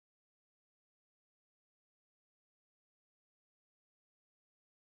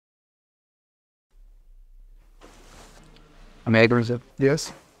May I go, sir?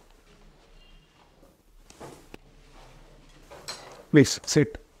 Yes. Please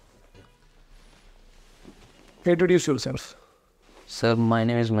sit. Introduce yourself. Sir, my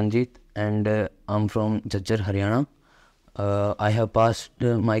name is Manjeet and I'm from Jajjar, Haryana. I have passed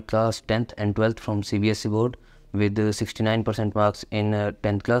my class 10th and 12th from CBSE board with 69% marks in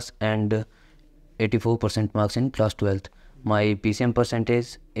 10th class and 84% marks in class 12th. My PCM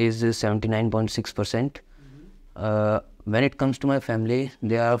percentage is 79.6%. When it comes to my family,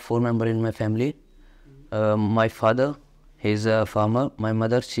 there are 4 members in my family. My father, he is a farmer. My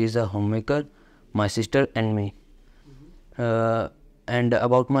mother, she is a homemaker. My sister and me. And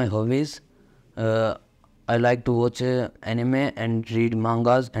about my hobbies, I like to watch anime and read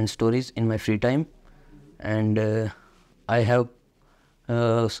mangas and stories in my free time. And I have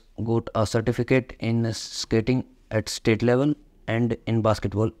got a certificate in skating at state level and in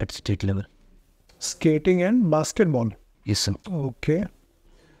basketball at state level. Skating and basketball. Yes, sir. Okay.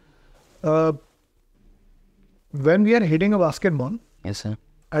 When we are hitting a basketball Yes, sir.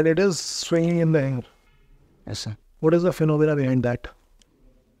 and it is swinging in the air, Yes, sir. what is the phenomena behind that?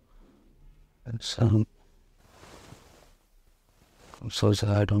 So, sorry, sir,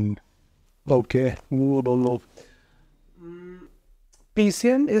 I don't. Okay. No.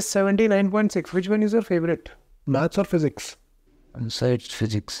 PCM is 79.6. Which one is your favorite? Maths or physics? Sir, it's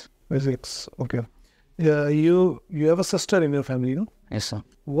physics. Physics. Okay. You have a sister in your family, no? Yes, sir.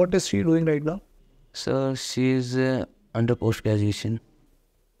 What is she doing right now? So she is under post graduation.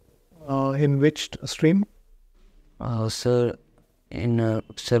 In which stream? Sir, in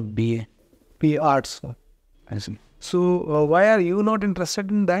sub BA. P arts. Yes, sir. So why are you not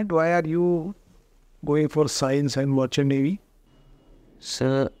interested in that? Why are you going for science and merchant navy?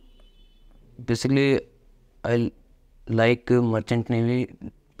 Sir, basically, I like merchant navy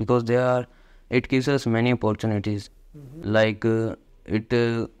because it gives us many opportunities. Like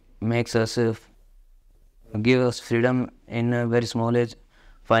it makes us give us freedom in a very small age,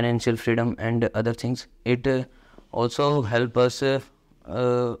 financial freedom and other things. It also help us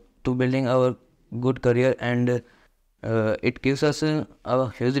to building our good career, and it gives us a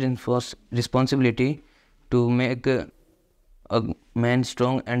huge responsibility to make a man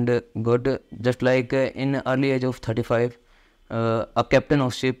strong and good. Just like in early age of 35, a captain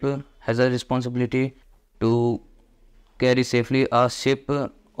of ship has a responsibility to carry safely a ship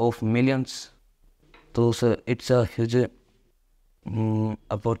of millions. So it's a huge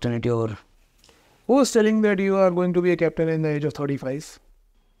opportunity, or Who is telling that you are going to be a captain in the age of 35?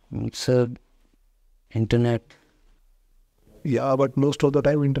 it's internet. Yeah, but most of the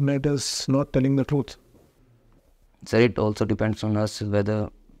time internet is not telling the truth. So it also depends on us whether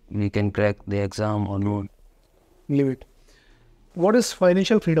we can crack the exam or not. Leave it. What is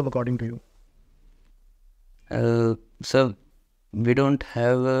financial freedom according to you? So we don't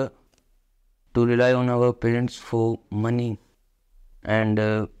have to rely on our parents for money,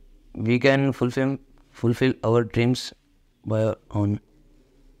 and we can fulfill our dreams by our own.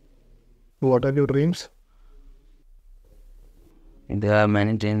 What are your dreams? There are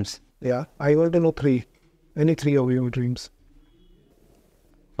many dreams. Yeah, I want to know 3. Any 3 of your dreams.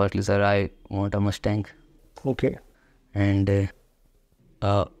 Firstly, sir, I want a Mustang Okay. and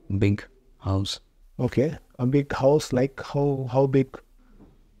a big house. Okay. A big house, like how big?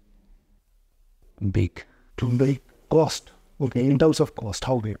 Big, Big cost. Okay. In terms of cost,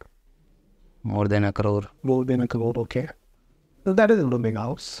 how big? more than a crore. More than a crore. Okay. So that isn't a big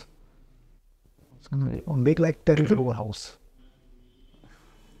house. Big like 10 crore house.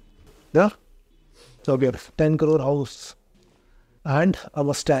 Yeah. So we have 10 crore house and a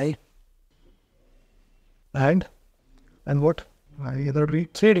Mustang and what? Any other dream?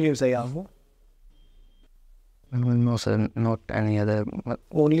 3 dreams I have. No, sir, not any other.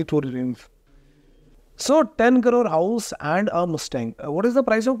 Only 2 dreams. So 10 crore house and a Mustang. What is the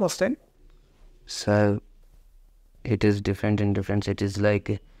price of Mustang? So it is different in different cities.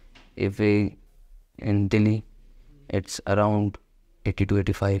 Like if we in Delhi, it's around 80 to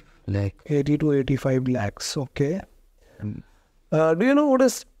 85 lakh. 80 to 85 lakhs. Okay. Do you know what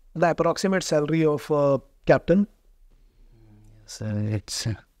is the approximate salary of a captain? So it's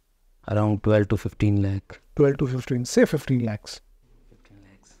around 12 to 15 lakh. 12 to 15. Say 15 lakhs. 15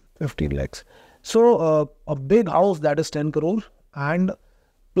 lakhs. 15 lakhs. So a big house that is 10 crore and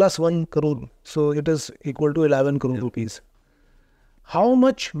plus 1 crore. So it is equal to 11 crore rupees. How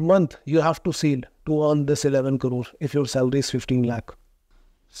much month you have to seal to earn this 11 crore if your salary is 15 lakh?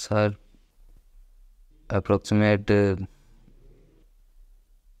 Sir, approximate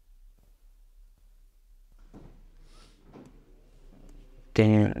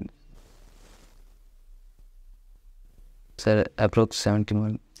 10 Sir, approx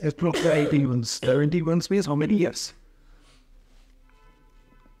 71. Approximately 80 months. 70 months means how many years?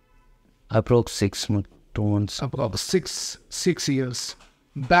 Approx 2 months. About six years.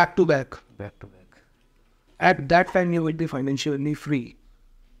 Back to back. Back to back. At that time, you will be financially free.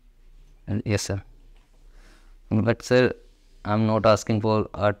 And yes, sir. But sir, I'm not asking for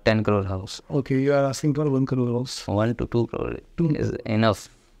a 10 crore house. Okay, you are asking for 1 crore house. 1 to 2 crore is enough.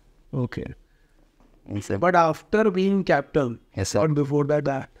 Okay. Yes, sir. But after being captain, Yes, sir. not before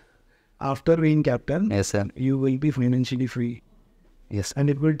that, after being captain, Yes, sir. you will be financially free. Yes. And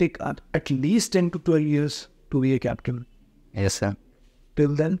it will take at least 10 to 12 years to be a captain. Yes, sir.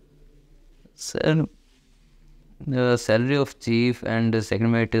 Till then, Sir, the salary of chief and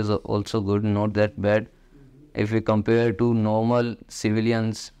second mate is also good, not that bad. If we compare to normal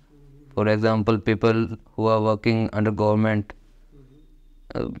civilians, for example, people who are working under government,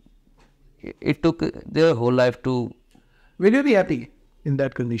 it took their whole life to. will you be happy in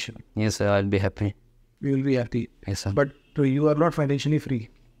that condition? Yes, sir, I'll be happy. You will be happy. Yes, sir. But you are not financially free.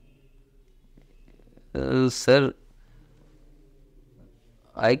 Sir,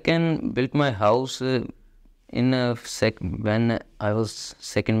 I can build my house in a when I was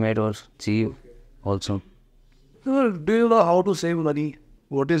second mate or chief also. Do you know how to save money?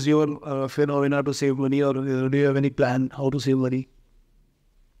 What is your phenomena to save money, or do you have any plan how to save money?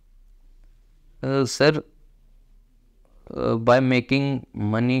 Sir, by making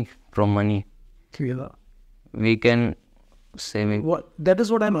money from money, Yeah. we can save it. That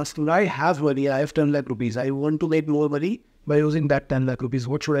is what I'm asking. I have money. I have 10 lakh rupees. I want to make more money by using that 10 lakh rupees.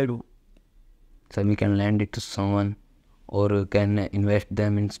 What should I do? So we can lend it to someone or can invest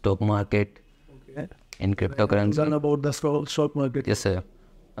them in stock market, Okay. in cryptocurrency. Learn about the stock market. Yes, sir.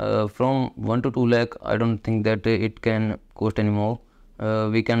 From 1 to 2 lakh, I don't think that it can cost anymore.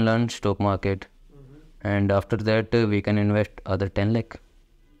 We can learn stock market, and after that we can invest other 10 lakh.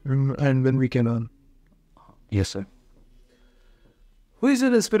 And when we can earn. Yes, sir. Who is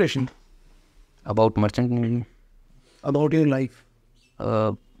your inspiration About merchant navy, about your life?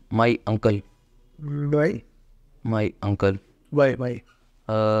 my uncle. Why? My uncle. Why?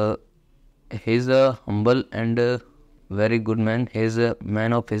 He's a humble and very good man. He's a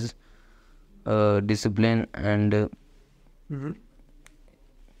man of his discipline, and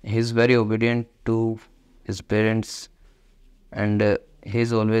he's very obedient to his parents, and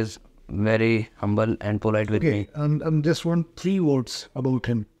he's always very humble and polite with Okay. me. And just want 3 words about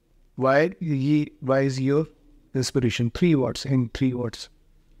him. Why is your inspiration? 3 words in 3 words.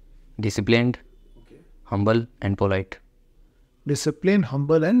 Disciplined, humble, and polite. Disciplined,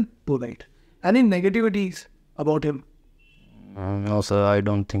 humble, and polite. Any negativities about him? No, sir, I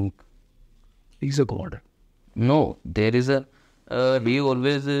don't think. He's a god. No, there is a. He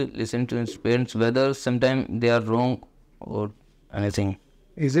always listen to his parents, whether sometimes they are wrong or anything.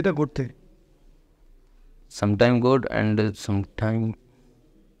 Is it a good thing? Sometime good and sometime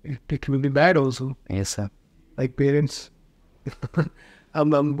It will be bad also. yes, sir. Like parents.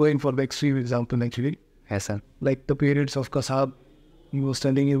 I'm going for the extreme example actually. Yes, sir. Like the parents of Kasab, he was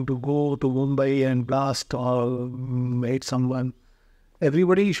telling him to go to Mumbai and blast or hate someone.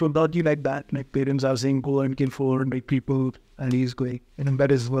 Everybody should not be like that. Like parents are saying go and kill 400 people and he's going. And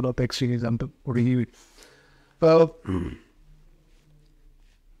that is one of the extreme example.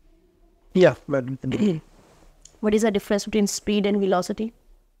 Yeah, but What is the difference between speed and velocity?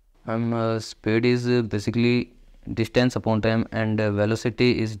 Speed is basically distance upon time, and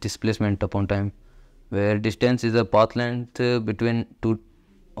velocity is displacement upon time, where distance is the path length between two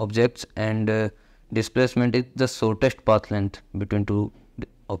objects, and displacement is the shortest path length between two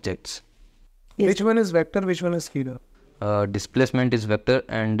objects. Yes. which one is vector, which one is scalar? Displacement is vector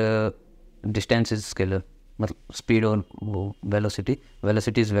and distance is scalar. Speed or velocity.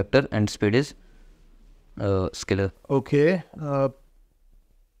 Velocity is vector and speed is scalar. Okay.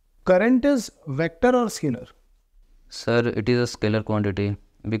 Current is vector or scalar? Sir, it is a scalar quantity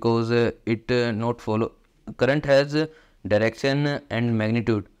because it not follow. Current has direction and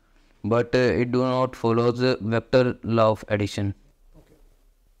magnitude, but it do not follow the vector law of addition.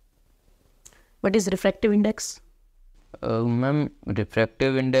 What is refractive index? Ma'am,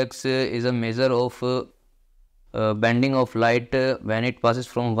 refractive index is a measure of bending of light when it passes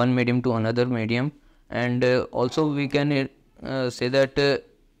from one medium to another medium, and also we can say that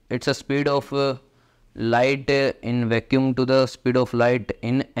it's a speed of light in vacuum to the speed of light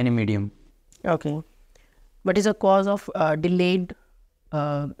in any medium. Okay. What is the cause of delayed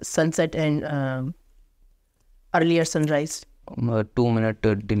sunset and earlier sunrise? 2 minute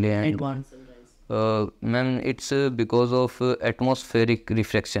delay and Advanced sunrise. ma'am, it's because of atmospheric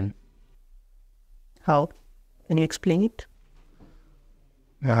refraction. How? Can you explain it?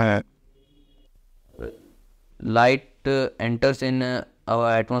 Light enters in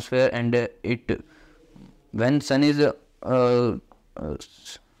our atmosphere, and when sun is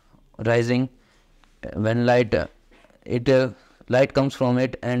rising, when light comes from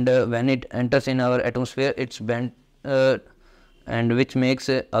it, and when it enters in our atmosphere, it's bent, and which makes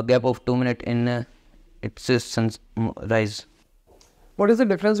a gap of 2 minutes in its rise. What is the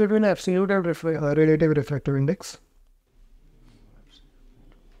difference between absolute and relative refractive index?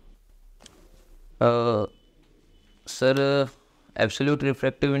 Sir, absolute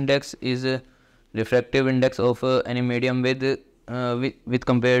refractive index is a refractive index of any medium with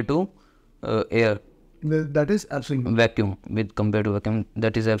compared to air. That is absolute. Vacuum with compared to vacuum,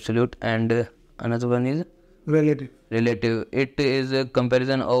 that is absolute, and another one is Relative. relative. It is a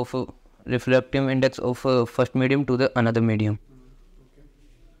comparison of refractive index of first medium to the another medium.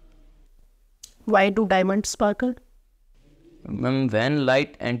 Why do diamonds sparkle? When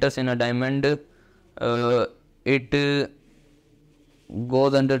light enters in a diamond, it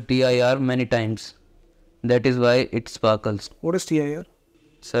goes under TIR many times. That is why it sparkles. What is TIR?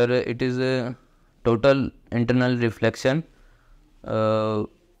 Sir, it is a total internal reflection.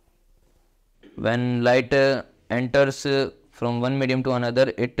 When light enters from one medium to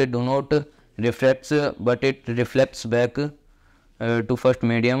another, it do not refracts, but it reflects back to first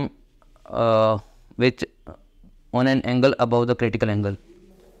medium, which on an angle above the critical angle.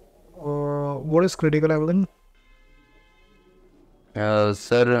 What is critical angle?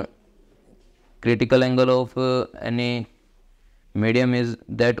 Sir, critical angle of any medium is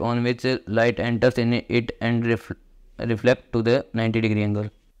that on which light enters in it and reflect to the 90-degree angle.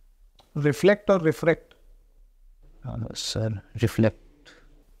 Reflect or refract? Sir, reflect.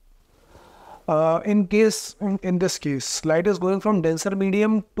 In this case, light is going from denser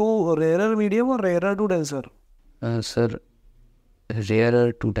medium to rarer medium or rarer to denser? Sir,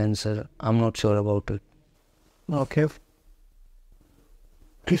 rarer to denser. I'm not sure about it. Okay.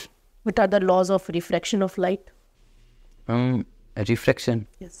 What are the laws of refraction of light? Refraction.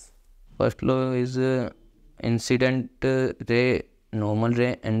 Yes. First law is incident ray, normal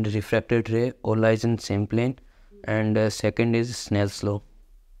ray, and refracted ray all lies in same plane. And second is Snell's law.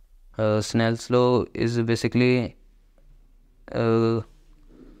 Snell's law is basically a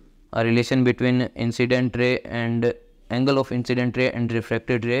relation between incident ray and angle of incident ray and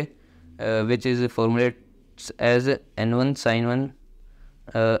refracted ray, which is formulated as n1 sin 1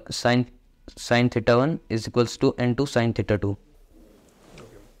 sin theta 1 is equals to n2 sin theta 2.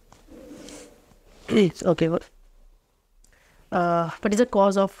 Okay. What is the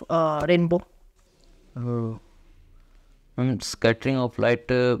cause of rainbow? Scattering of light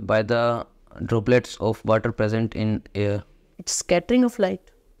by the droplets of water present in air. It's scattering of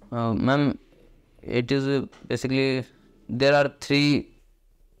light. Ma'am, it is basically there are three.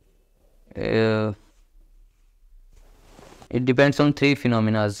 It depends on three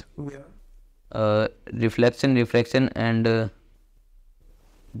phenomena: reflection, refraction, and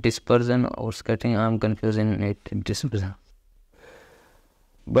dispersion or scattering. I'm confusing it. Dispersion.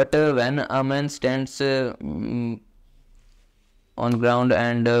 But when a man stands on ground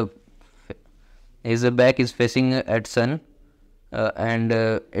and his back is facing at sun, and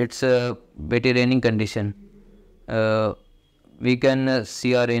it's a very raining condition, we can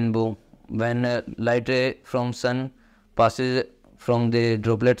see a rainbow. When light ray from sun passes from the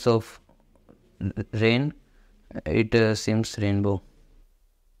droplets of rain, it seems rainbow.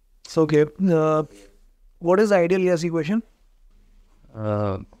 So, okay. What is the ideal gas equation?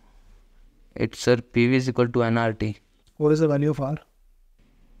 It's PV is equal to nRT. What is the value of R?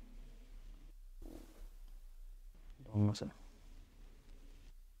 Don't know, sir.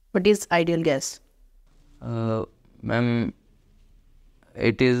 What is ideal gas? Ma'am,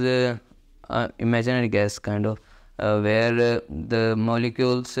 it is a imaginary gas kind of, where the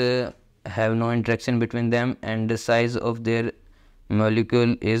molecules have no interaction between them and the size of their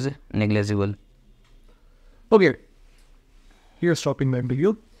molecule is negligible. Okay. Here stopping back to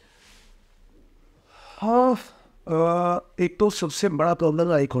you. एक तो सबसे बड़ा problem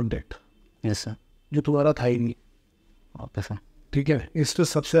है eye contact, yes sir, जो तुम्हारा था ही नहीं. Okay sir. ठीक है, इस पर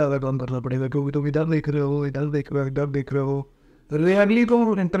सबसे ज़्यादा काम करना पड़ेगा, क्योंकि तुम इधर देख रहे हो, इधर देख रहे हो, इधर देख रहे हो, रेयरली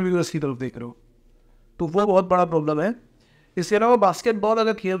तुम इंटरव्यूअर्स की तरफ देख रहे हो, तो वो बहुत बड़ा प्रॉब्लम है. इसके अलावा बास्केटबॉल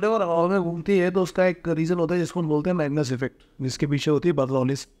अगर खेल रहे हो और हवा में घूमती है तो उसका एक रीज़न होता है जिसको बोलते हैं मैग्नस इफेक्ट, जिसके पीछे होती है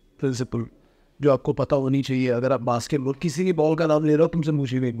बर्नौलीज प्रिंसिपल, जो आपको पता होनी चाहिए. अगर आप बास्केटबॉल किसी की बॉल का नाम ले रहे हो, तुमसे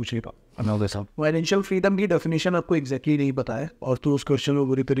पूछेगा. फाइनेंशियल फ्रीडम की डेफिनेशन आपको एग्जैक्टली नहीं पता है और तुम उस क्वेश्चन को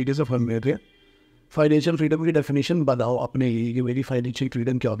बुरी तरीके से फंस रहे थे. फाइनेंशियल फ्रीडम की डेफिनेशन बनाओ अपने ही कि मेरी फाइनेंशियल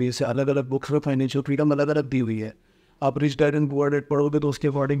फ्रीडम क्या होगी. इससे अलग अलग बुक्स में फाइनेंशियल फ्रीडम अलग अलग दी हुई है. आप rich dad and poor dad पढ़ोगे तो उसके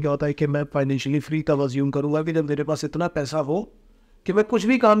अकॉर्डिंग क्या होता है कि मैं फाइनेंशियली फ्री तब अज्यूम करूँगा कि जब मेरे पास इतना पैसा हो कि मैं कुछ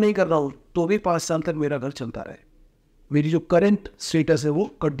भी काम नहीं कर रहा हूँ तो भी 5 साल तक मेरा घर चलता रहे, मेरी जो करंट स्टेटस है वो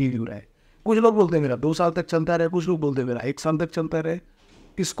कंटिन्यू रहे। कुछ लोग बोलते हैं मेरा 2 साल तक चलता रहे, कुछ लोग बोलते हैं मेरा 1 साल तक चलता रहे।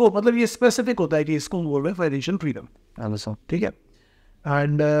 इसको मतलब ये स्पेसिफिक होता है कि इसको बोल रहे हैं फाइनेंशियल फ्रीडम, ठीक है।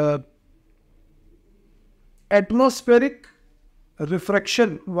 एंड एटमॉस्फेरिक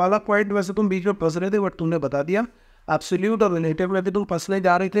रिफ्रैक्शन वाला पॉइंट वैसे तुम बीच में फंस रहे थे बट तुमने बता दिया। एब्सोल्यूट और रिलेटिव में भी तुम फंसने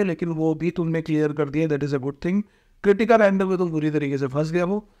जा रहे थे लेकिन वो भी तुमने क्लियर कर दिया, that is a good thing. Critical angle में तुम बुरी तरीके से फंस गया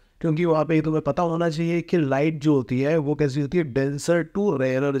हो क्योंकि वहाँ पे तुम्हें पता होना चाहिए कि लाइट जो होती है वो कैसी होती है, डेंसर टू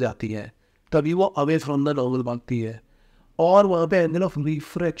रेयरर जाती है, तभी वो अवे फ्रॉम द नॉर्मल भागती है। और वहाँ पे एंगल ऑफ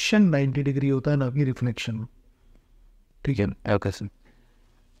रिफ्रैक्शन 90 डिग्री होता है, ना कि रिफ्लेक्शन, ठीक है। Okay sir.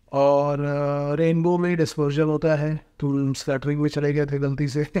 और रेनबो में डिस्पर्जन होता है, तुम स्कैटरिंग में चले गए थे गलती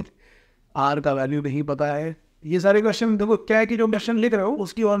से आर का वैल्यू नहीं पता है। ये सारे क्वेश्चन देखो क्या है कि जो क्वेश्चन लिख रहे हो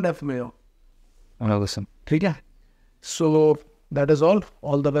उसकी और डेप्थ में हो, ओके सर। ठीक है। So that is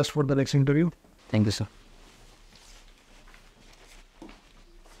all the best for the next interview. Thank you sir.